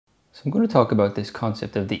So I'm going to talk about this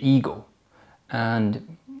concept of the ego,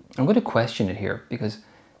 and I'm going to question it here because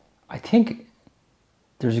I think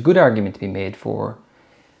there's a good argument to be made for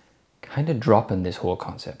kind of dropping this whole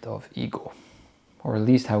concept of ego, or at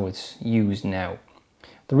least how it's used now.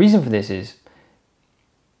 The reason for this is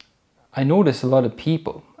I notice a lot of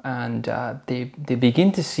people and they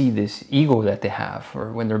begin to see this ego that they have,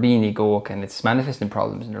 or when they're being egoic, and it's manifesting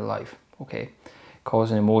problems in their life, okay?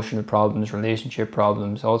 Causing emotional problems, relationship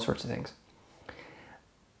problems, all sorts of things.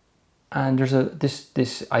 And there's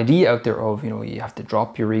this idea out there of, you have to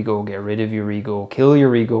drop your ego, get rid of your ego, kill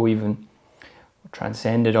your ego even,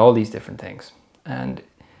 transcend it, all these different things. And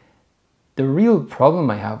the real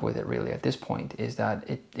problem I have with it really at this point is that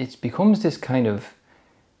it becomes this kind of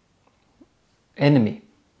enemy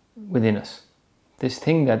within us, this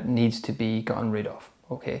thing that needs to be gotten rid of,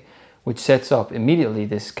 okay? Which sets up immediately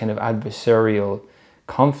this kind of adversarial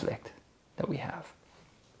conflict that we have.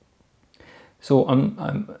 So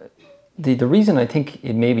the reason I think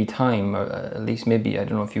it may be time, or at least maybe, I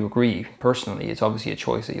don't know if you agree personally, it's obviously a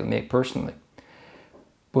choice that you'll make personally.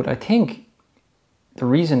 But I think the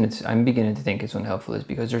reason I'm beginning to think it's unhelpful is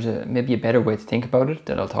because there's maybe a better way to think about it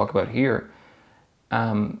that I'll talk about here.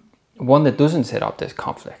 One that doesn't set up this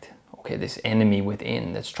conflict, okay, this enemy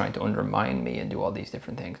within that's trying to undermine me and do all these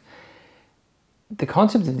different things. The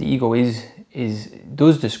concept of the ego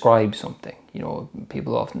does describe something.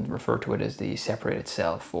 People often refer to it as the separated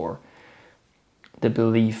self, or the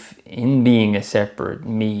belief in being a separate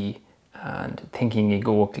me and thinking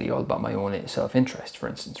egoically all about my own self-interest, for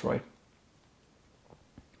instance, right?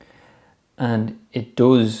 And it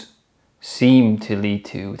does seem to lead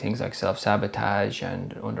to things like self-sabotage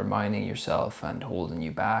and undermining yourself and holding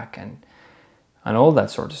you back and all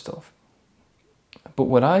that sort of stuff. But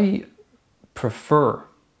what I prefer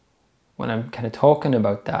when I'm kind of talking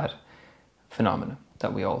about that phenomena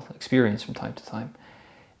that we all experience from time to time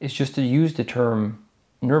is just to use the term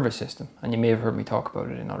nervous system, and you may have heard me talk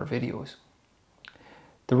about it in other videos.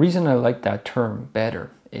 The reason I like that term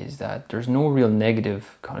better is that there's no real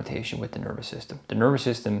negative connotation with the nervous system. The nervous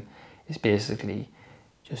system is basically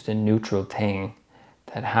just a neutral thing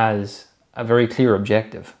that has a very clear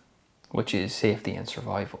objective, which is safety and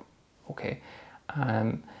survival, okay?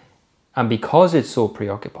 And because it's so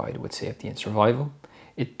preoccupied with safety and survival,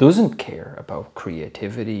 it doesn't care about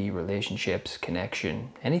creativity, relationships,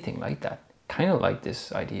 connection, anything like that. Kind of like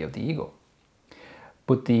this idea of the ego.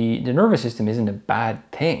 But the nervous system isn't a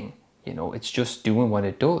bad thing, it's just doing what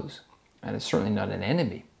it does, and it's certainly not an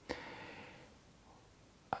enemy.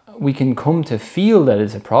 We can come to feel that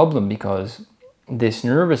it's a problem because this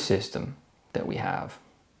nervous system that we have,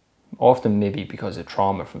 often maybe because of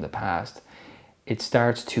trauma from the past, it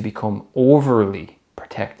starts to become overly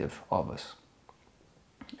protective of us.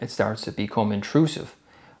 It starts to become intrusive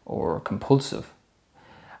or compulsive,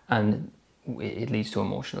 and it leads to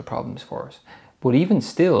emotional problems for us. But even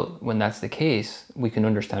still, when that's the case, we can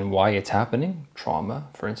understand why it's happening. Trauma,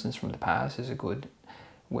 for instance, from the past is a good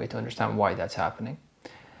way to understand why that's happening.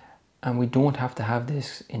 And we don't have to have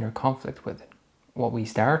this inner conflict with it. What we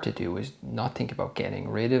start to do is not think about getting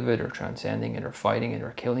rid of it or transcending it or fighting it or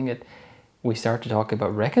killing it. We start to talk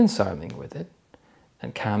about reconciling with it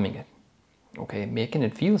and calming it, okay, making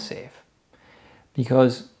it feel safe.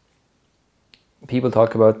 Because people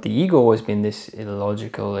talk about the ego as being this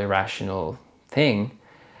illogical, irrational thing.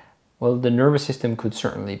 Well, the nervous system could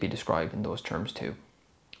certainly be described in those terms too.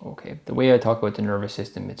 Okay, the way I talk about the nervous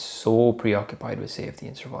system, it's so preoccupied with safety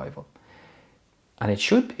and survival. And it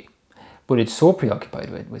should be, but it's so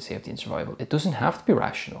preoccupied with safety and survival, it doesn't have to be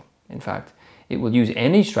rational. In fact, it will use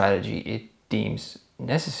any strategy it deems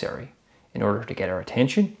necessary in order to get our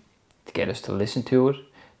attention, to get us to listen to it,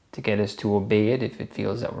 to get us to obey it if it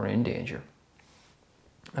feels that we're in danger.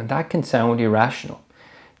 And that can sound irrational.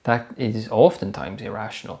 That is oftentimes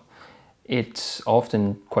irrational. It's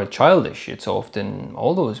often quite childish. It's often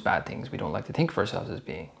all those bad things we don't like to think of ourselves as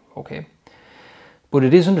being, okay? But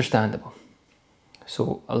it is understandable.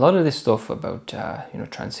 So a lot of this stuff about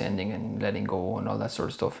transcending and letting go and all that sort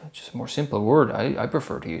of stuff, just a more simple word I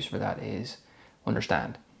prefer to use for that is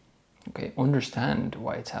understand. Okay, understand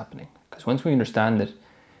why it's happening. Because once we understand it,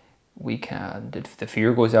 the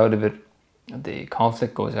fear goes out of it, the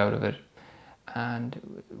conflict goes out of it,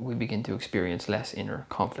 and we begin to experience less inner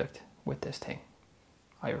conflict with this thing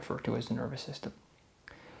I refer to as the nervous system.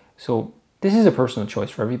 So this is a personal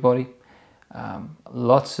choice for everybody.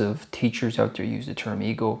 Lots of teachers out there use the term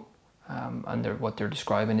ego, and what they're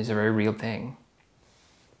describing is a very real thing,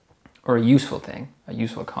 or a useful thing, a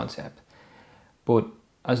useful concept. But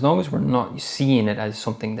as long as we're not seeing it as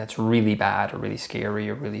something that's really bad or really scary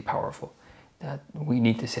or really powerful, that we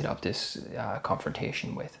need to set up this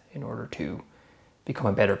confrontation with in order to become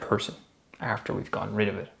a better person after we've gotten rid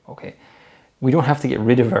of it, okay? We don't have to get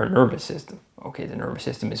rid of our nervous system, okay? The nervous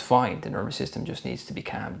system is fine. The nervous system just needs to be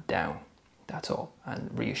calmed down. That's all, and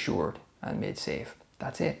reassured and made safe.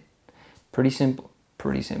 That's it. Pretty simple,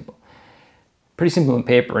 pretty simple. Pretty simple on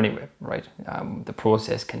paper anyway, right? The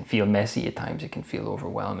process can feel messy at times. It can feel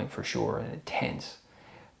overwhelming for sure and intense,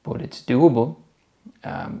 but it's doable.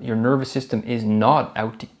 Your nervous system is not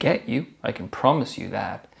out to get you. I can promise you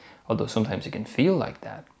that, although sometimes it can feel like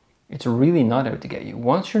that. It's really not out to get you.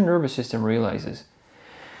 Once your nervous system realizes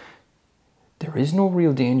there is no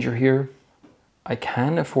real danger here, I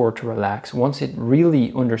can afford to relax. Once it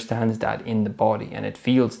really understands that in the body and it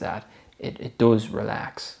feels that, it does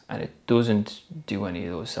relax, and it doesn't do any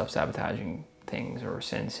of those self-sabotaging things or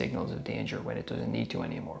send signals of danger when it doesn't need to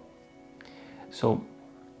anymore. So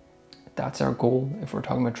that's our goal. If we're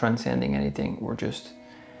talking about transcending anything, we're just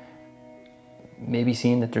maybe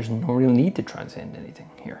seeing that there's no real need to transcend anything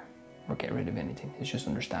here or get rid of anything. It's just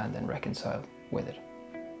understand and reconcile with it.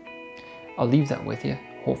 I'll leave that with you.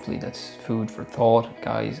 Hopefully that's food for thought,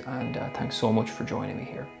 guys, and thanks so much for joining me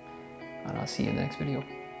here. And I'll see you in the next video.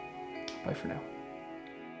 Bye for now.